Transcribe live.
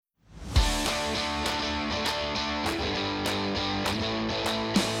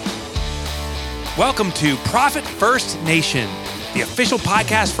Welcome to Profit First Nation, the official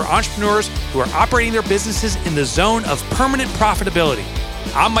podcast for entrepreneurs who are operating their businesses in the zone of permanent profitability.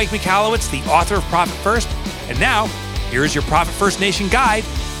 I'm Mike Michalowicz, the author of Profit First, and now here's your Profit First Nation guide,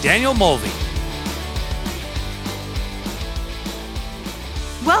 Daniel Mulvey.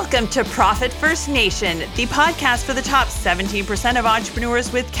 Welcome to Profit First Nation, the podcast for the top 17% of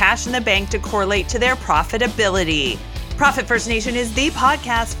entrepreneurs with cash in the bank to correlate to their profitability. Profit First Nation is the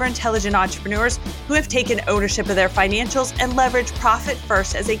podcast for intelligent entrepreneurs who have taken ownership of their financials and leverage Profit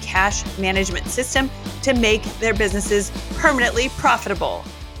First as a cash management system to make their businesses permanently profitable.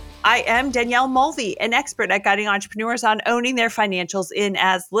 I am Danielle Mulvey, an expert at guiding entrepreneurs on owning their financials in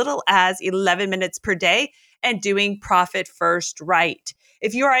as little as 11 minutes per day and doing Profit First right.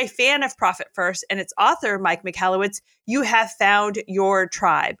 If you are a fan of Profit First and its author, Mike Michalowicz, you have found your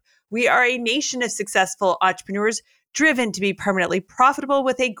tribe. We are a nation of successful entrepreneurs driven to be permanently profitable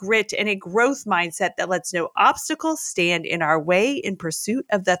with a grit and a growth mindset that lets no obstacle stand in our way in pursuit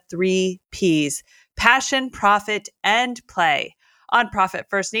of the 3 Ps: passion, profit, and play. On Profit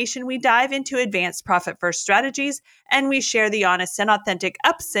First Nation, we dive into advanced profit first strategies and we share the honest and authentic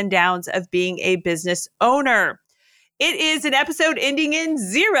ups and downs of being a business owner. It is an episode ending in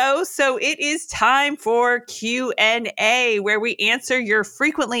 0, so it is time for Q&A, where we answer your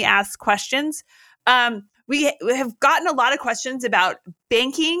frequently asked questions. We have gotten a lot of questions about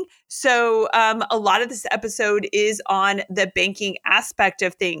banking, so a lot of this episode is on the banking aspect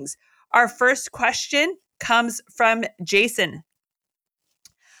of things. Our first question comes from Jason.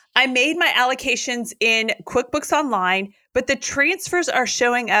 I made my allocations in QuickBooks Online, but the transfers are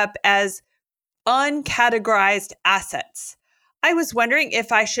showing up as uncategorized assets. I was wondering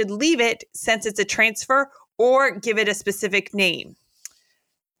if I should leave it since it's a transfer or give it a specific name.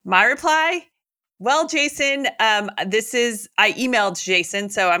 My reply, well, Jason, I emailed Jason,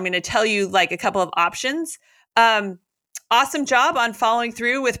 so I'm going to tell you like a couple of options. Awesome job on following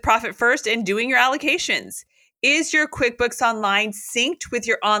through with Profit First and doing your allocations. Is your QuickBooks Online synced with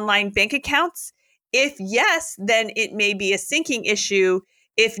your online bank accounts? If yes, then it may be a syncing issue.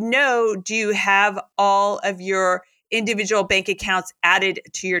 If no, do you have all of your individual bank accounts added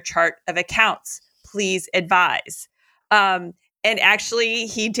to your chart of accounts? Please advise. And actually,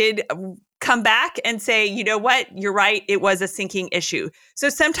 he did come back and say, you know what, you're right, it was a syncing issue. So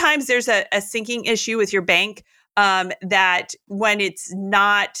sometimes there's a syncing issue with your bank that when it's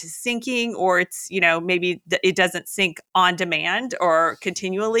not syncing or it's, maybe it doesn't sync on demand or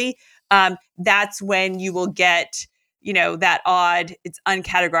continually, that's when you will get, that odd, it's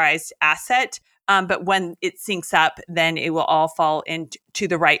uncategorized asset. But when it syncs up, then it will all fall into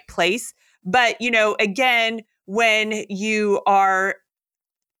the right place. But, again, when you are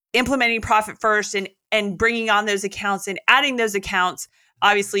implementing Profit First and bringing on those accounts and adding those accounts,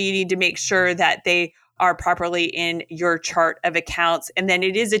 obviously you need to make sure that they are properly in your chart of accounts. And then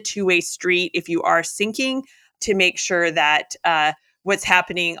it is a two-way street if you are syncing to make sure that what's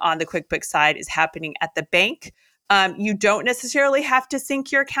happening on the QuickBooks side is happening at the bank. You don't necessarily have to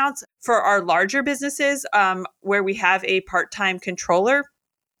sync your accounts. For our larger businesses where we have a part-time controller,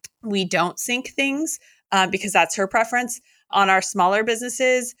 we don't sync things because that's her preference. On our smaller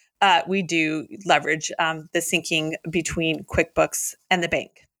businesses, we do leverage the syncing between QuickBooks and the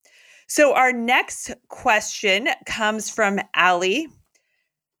bank. So our next question comes from Allie.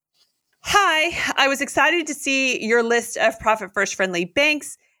 Hi, I was excited to see your list of Profit First friendly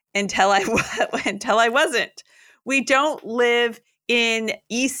banks until I wasn't. We don't live in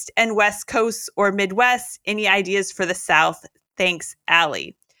East and West Coast or Midwest. Any ideas for the South? Thanks,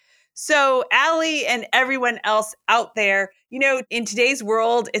 Allie. So Allie and everyone else out there, in today's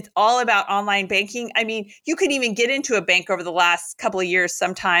world, it's all about online banking. I mean, you can even get into a bank over the last couple of years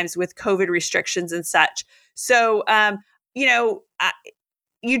sometimes with COVID restrictions and such. So,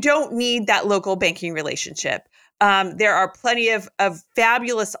 you don't need that local banking relationship. There are plenty of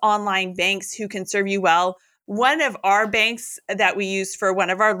fabulous online banks who can serve you well. One of our banks that we use for one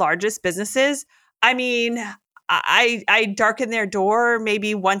of our largest businesses, I darken their door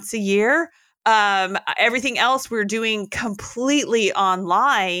maybe once a year. Everything else we're doing completely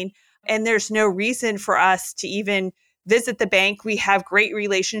online, and there's no reason for us to even visit the bank. We have great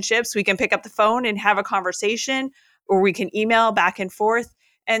relationships. We can pick up the phone and have a conversation, or we can email back and forth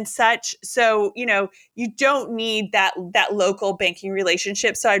and such. So, you don't need that local banking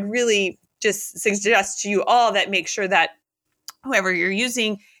relationship. So I'd really just suggest to you all that make sure that whoever you're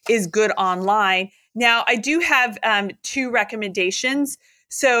using is good online. Now, I do have 2 recommendations.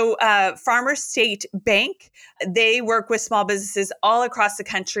 So Farmer State Bank, they work with small businesses all across the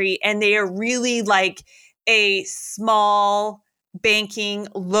country, and they are really like a small banking,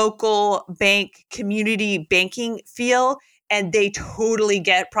 local bank, community banking feel, and they totally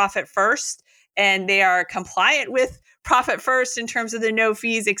get Profit First, and they are compliant with Profit First in terms of the no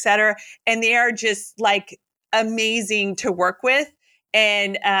fees, et cetera. And they are just like amazing to work with.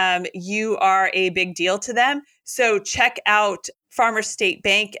 And you are a big deal to them. So check out Farmers State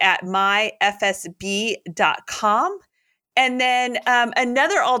Bank at myfsb.com. And then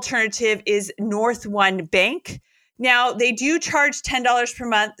another alternative is North One Bank. Now, they do charge $10 per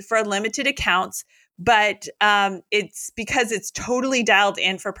month for limited accounts, but it's because it's totally dialed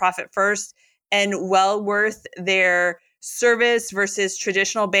in for Profit First and well worth their service versus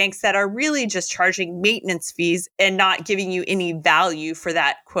traditional banks that are really just charging maintenance fees and not giving you any value for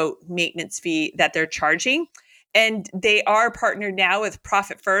that, quote, maintenance fee that they're charging. And they are partnered now with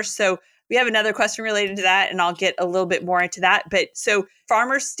Profit First. So we have another question related to that, and I'll get a little bit more into that. But so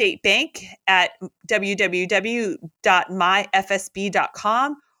Farmers State Bank at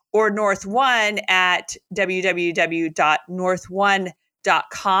www.myfsb.com or North One at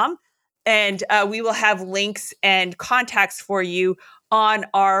www.northone.com. And we will have links and contacts for you on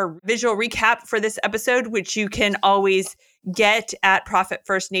our visual recap for this episode, which you can always get at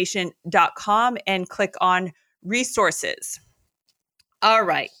profitfirstnation.com and click on resources. All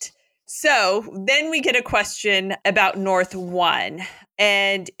right. So then we get a question about North One,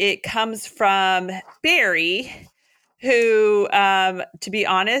 and it comes from Barry, who, to be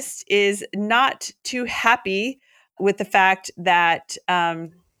honest, is not too happy with the fact that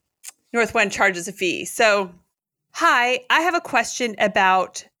North One charges a fee. So, hi, I have a question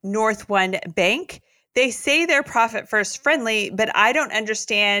about North One Bank. They say they're Profit First friendly, but I don't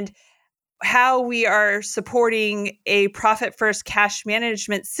understand how we are supporting a Profit First cash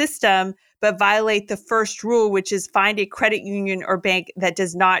management system, but violate the first rule, which is find a credit union or bank that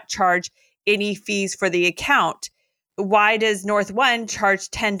does not charge any fees for the account. Why does North One charge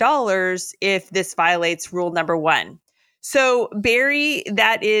 $10 if this violates rule number 1? So, Barry,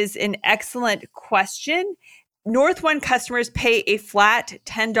 that is an excellent question. North One customers pay a flat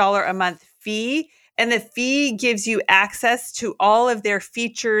 $10 a month fee, and the fee gives you access to all of their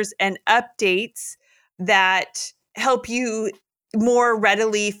features and updates that help you more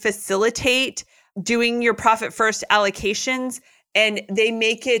readily facilitate doing your Profit First allocations, and they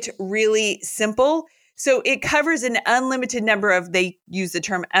make it really simple. So it covers an unlimited number of, they use the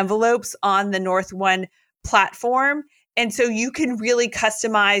term envelopes on the North One platform. And so you can really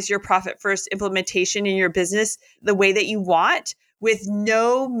customize your Profit First implementation in your business the way that you want with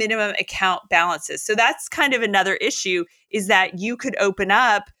no minimum account balances. So that's kind of another issue, is that you could open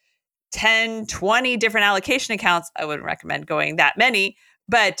up 10, 20 different allocation accounts. I wouldn't recommend going that many,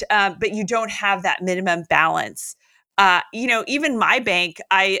 but you don't have that minimum balance. Even my bank,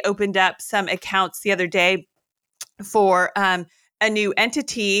 I opened up some accounts the other day for a new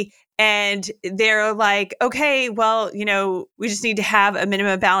entity, and they're like, okay, well, we just need to have a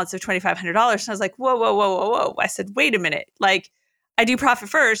minimum balance of $2,500. And I was like, whoa. I said, wait a minute. Like, I do Profit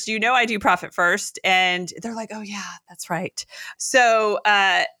First. I do Profit First. And they're like, oh yeah, that's right. So,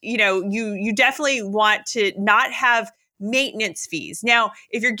 you definitely want to not have maintenance fees. Now,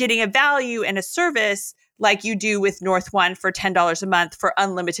 if you're getting a value and a service like you do with North One for $10 a month for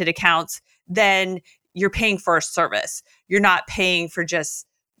unlimited accounts, then you're paying for a service. You're not paying for just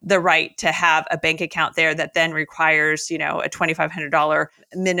the right to have a bank account there that then requires, a $2,500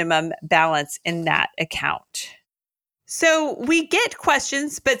 minimum balance in that account. So we get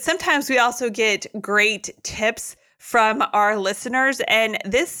questions, but sometimes we also get great tips from our listeners. And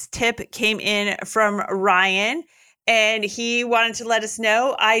this tip came in from Ryan, and he wanted to let us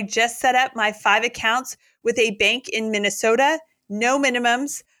know, I just set up my 5 accounts with a bank in Minnesota, no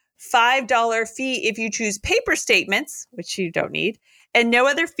minimums, $5 fee if you choose paper statements, which you don't need, and no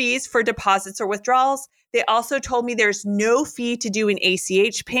other fees for deposits or withdrawals. They also told me there's no fee to do an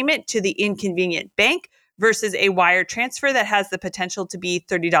ACH payment to the inconvenient bank versus a wire transfer that has the potential to be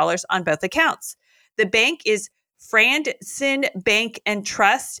 $30 on both accounts. The bank is Frandsen Bank and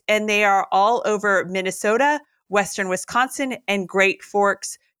Trust, and they are all over Minnesota, Western Wisconsin, and Great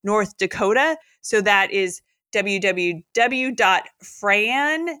Forks, North Dakota. So that is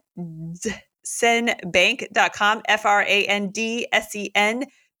www.frandsenbank.com,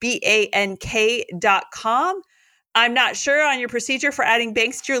 FRANDSENBANK.com. I'm not sure on your procedure for adding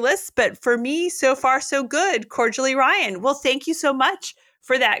banks to your list, but for me, so far, so good. Cordially, Ryan. Well, thank you so much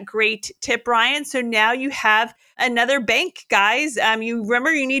for that great tip, Ryan. So now you have another bank, guys. You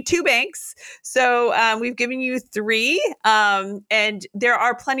remember you need 2 banks. So we've given you 3, and there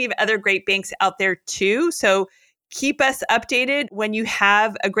are plenty of other great banks out there too. So keep us updated when you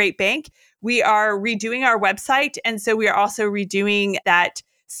have a great bank. We are redoing our website. And so we are also redoing that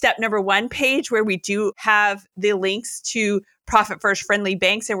step number 1 page where we do have the links to Profit First friendly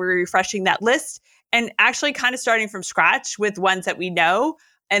banks. And we're refreshing that list and actually kind of starting from scratch with ones that we know.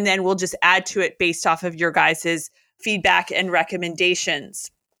 And then we'll just add to it based off of your guys' feedback and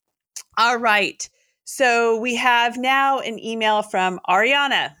recommendations. All right. So we have now an email from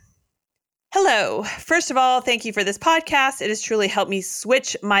Ariana. Hello. First of all, thank you for this podcast. It has truly helped me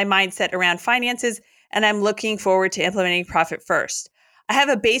switch my mindset around finances, and I'm looking forward to implementing Profit First. I have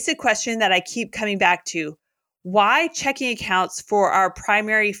a basic question that I keep coming back to. Why checking accounts for our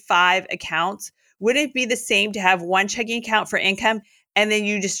primary 5 accounts? Wouldn't it be the same to have one checking account for income and then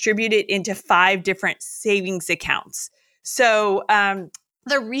you distribute it into 5 different savings accounts? So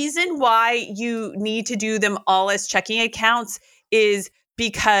the reason why you need to do them all as checking accounts is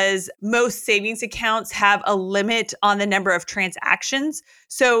because most savings accounts have a limit on the number of transactions.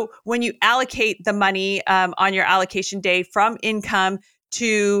 So when you allocate the money on your allocation day from income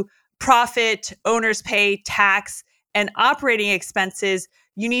to profit, owner's pay, tax, and operating expenses,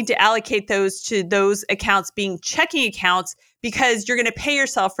 you need to allocate those to those accounts being checking accounts because you're going to pay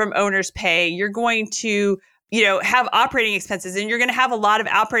yourself from owner's pay. You're going to have operating expenses, and you're going to have a lot of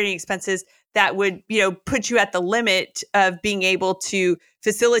operating expenses that would, put you at the limit of being able to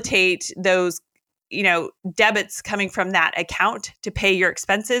facilitate those, debits coming from that account to pay your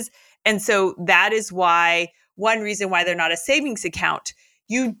expenses. And so that is one reason why they're not a savings account.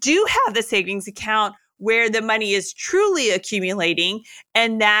 You do have the savings account where the money is truly accumulating,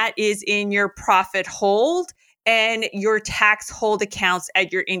 and that is in your profit hold and your tax hold accounts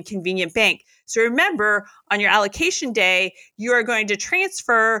at your inconvenient bank. So remember, on your allocation day, you are going to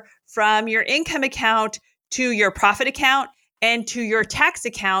transfer from your income account to your profit account and to your tax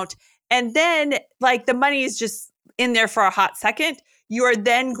account. And then the money is just in there for a hot second. You are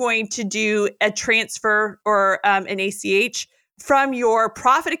then going to do a transfer or an ACH from your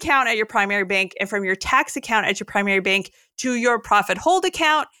profit account at your primary bank and from your tax account at your primary bank to your profit hold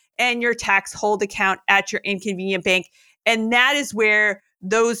account and your tax hold account at your inconvenient bank. And that is where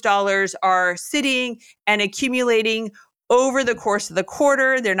those dollars are sitting and accumulating over the course of the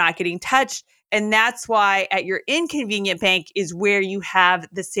quarter. They're not getting touched. And that's why at your inconvenient bank is where you have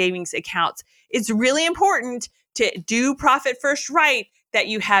the savings accounts. It's really important to do Profit First right, that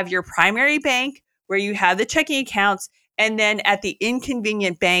you have your primary bank where you have the checking accounts, and then at the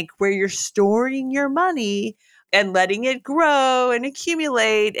inconvenient bank where you're storing your money and letting it grow and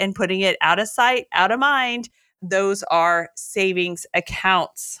accumulate and putting it out of sight, out of mind. Those are savings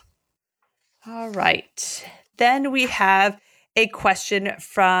accounts. All right. Then we have a question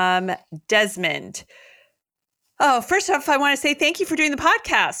from Desmond. Oh, first off, I want to say thank you for doing the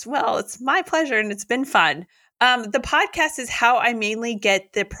podcast. Well, it's my pleasure and it's been fun. The podcast is how I mainly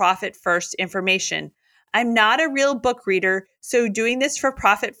get the Profit First information. I'm not a real book reader, so doing this for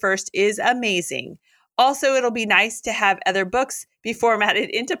Profit First is amazing. Also, it'll be nice to have other books be formatted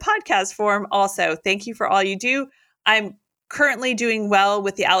into podcast form also. Thank you for all you do. I'm currently doing well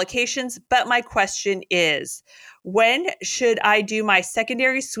with the allocations, but my question is, when should I do my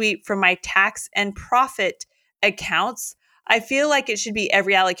secondary sweep from my tax and profit accounts? I feel like it should be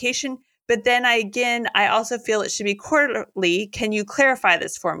every allocation, but then I also feel it should be quarterly. Can you clarify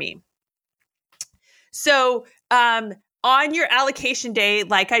this for me? So, on your allocation day,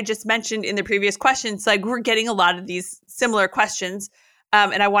 like I just mentioned in the previous questions, we're getting a lot of these similar questions,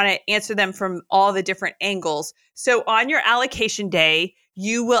 and I want to answer them from all the different angles. So on your allocation day,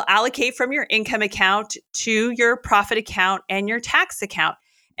 you will allocate from your income account to your profit account and your tax account.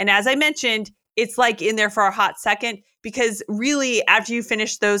 And as I mentioned, it's in there for a hot second, because really after you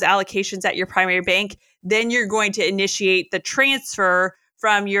finish those allocations at your primary bank, then you're going to initiate the transfer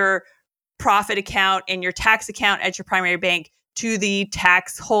from your profit account and your tax account at your primary bank to the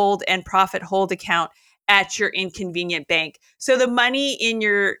tax hold and profit hold account at your inconvenient bank. So the money in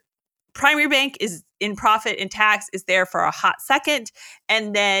your primary bank is in profit and tax is there for a hot second,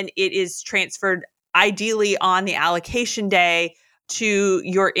 and then it is transferred ideally on the allocation day to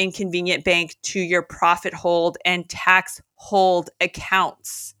your inconvenient bank to your profit hold and tax hold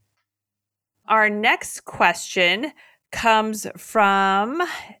accounts. Our next question comes from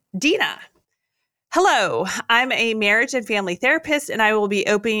Dina. Hello, I'm a marriage and family therapist, and I will be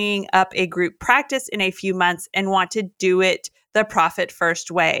opening up a group practice in a few months and want to do it the Profit First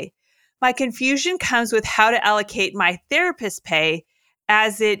way. My confusion comes with how to allocate my therapist pay,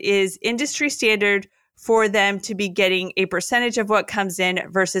 as it is industry standard for them to be getting a percentage of what comes in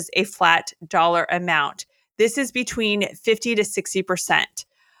versus a flat dollar amount. This is between 50 to 60%.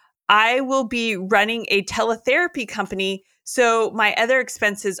 I will be running a teletherapy company, so my other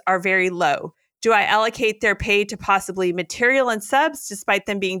expenses are very low. Do I allocate their pay to possibly material and subs despite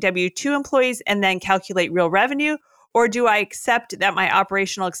them being W-2 employees and then calculate real revenue? Or do I accept that my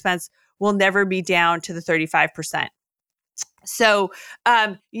operational expense will never be down to the 35%? So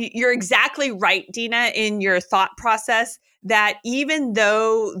you're exactly right, Dina, in your thought process that even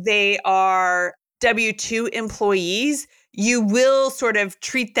though they are W-2 employees, you will sort of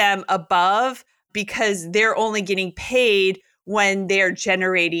treat them above because they're only getting paid when they're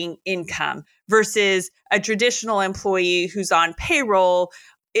generating income versus a traditional employee who's on payroll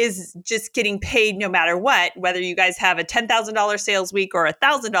is just getting paid no matter what, whether you guys have a $10,000 sales week or a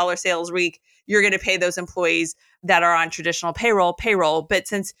 $1,000 sales week, you're going to pay those employees that are on traditional payroll. But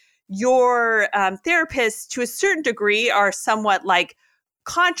since your therapists to a certain degree are somewhat like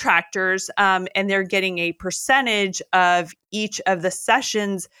contractors and they're getting a percentage of each of the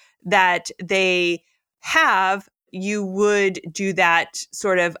sessions that they have, you would do that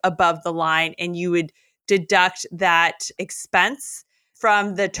sort of above the line and you would deduct that expense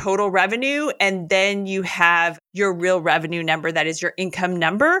from the total revenue. And then you have your real revenue number, that is your income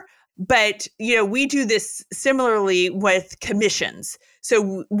number. But, we do this similarly with commissions.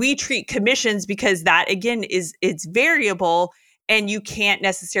 So we treat commissions because that, again, it's variable and you can't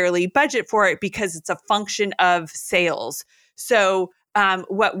necessarily budget for it because it's a function of sales. So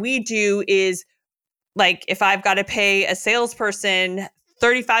what we do is, like, if I've got to pay a salesperson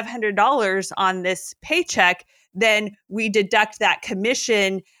 $3,500 on this paycheck, then we deduct that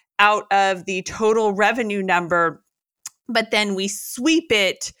commission out of the total revenue number, but then we sweep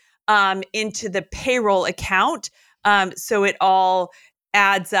it into the payroll account. So it all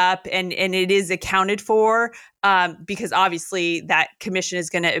adds up and it is accounted for because obviously that commission is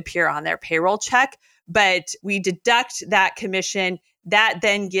going to appear on their payroll check, but we deduct that commission. That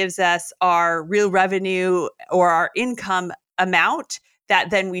then gives us our real revenue or our income amount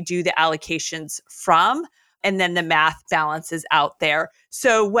that then we do the allocations from, and then the math balances out there.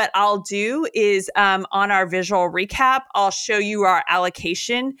 So what I'll do is on our visual recap, I'll show you our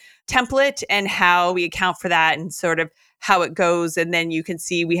allocation template and how we account for that and sort of how it goes. And then you can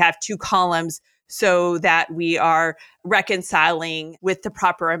see we have 2 columns so that we are reconciling with the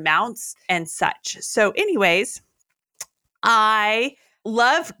proper amounts and such. So anyways, I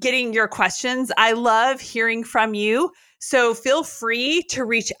love getting your questions. I love hearing from you. So feel free to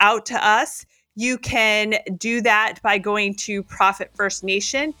reach out to us. You can do that by going to Profit First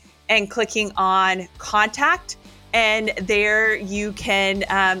Nation and clicking on Contact. And there you can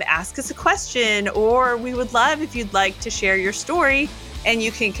ask us a question, or we would love if you'd like to share your story, and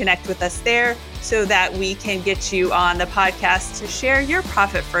you can connect with us there so that we can get you on the podcast to share your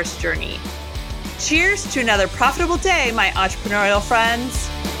Profit First journey. Cheers to another profitable day, my entrepreneurial friends.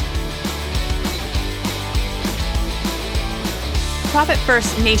 Profit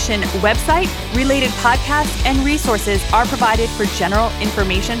First Nation website, related podcasts, and resources are provided for general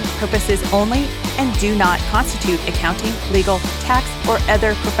information purposes only and do not constitute accounting, legal, tax, or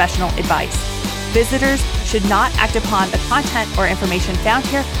other professional advice. Visitors should not act upon the content or information found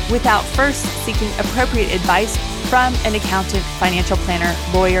here without first seeking appropriate advice from an accountant, financial planner,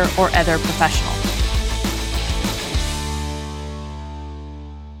 lawyer, or other professional.